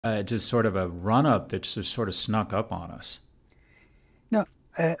just sort of a run up that just sort of snuck up on us. No,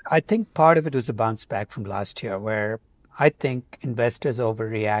 I think part of it was a bounce back from last year, where I think investors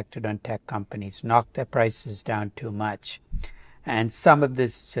overreacted on tech companies, knocked their prices down too much, and some of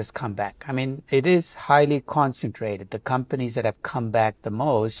this just come back. I mean, it is highly concentrated. The companies that have come back the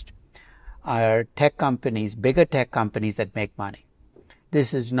most are tech companies, bigger tech companies that make money.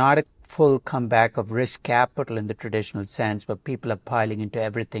 This is not a full comeback of risk capital in the traditional sense, where people are piling into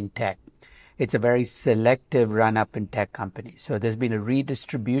everything tech. It's a very selective run up in tech companies. So there's been a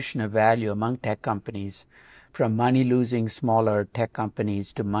redistribution of value among tech companies from money losing smaller tech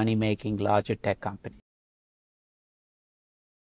companies to money making larger tech companies.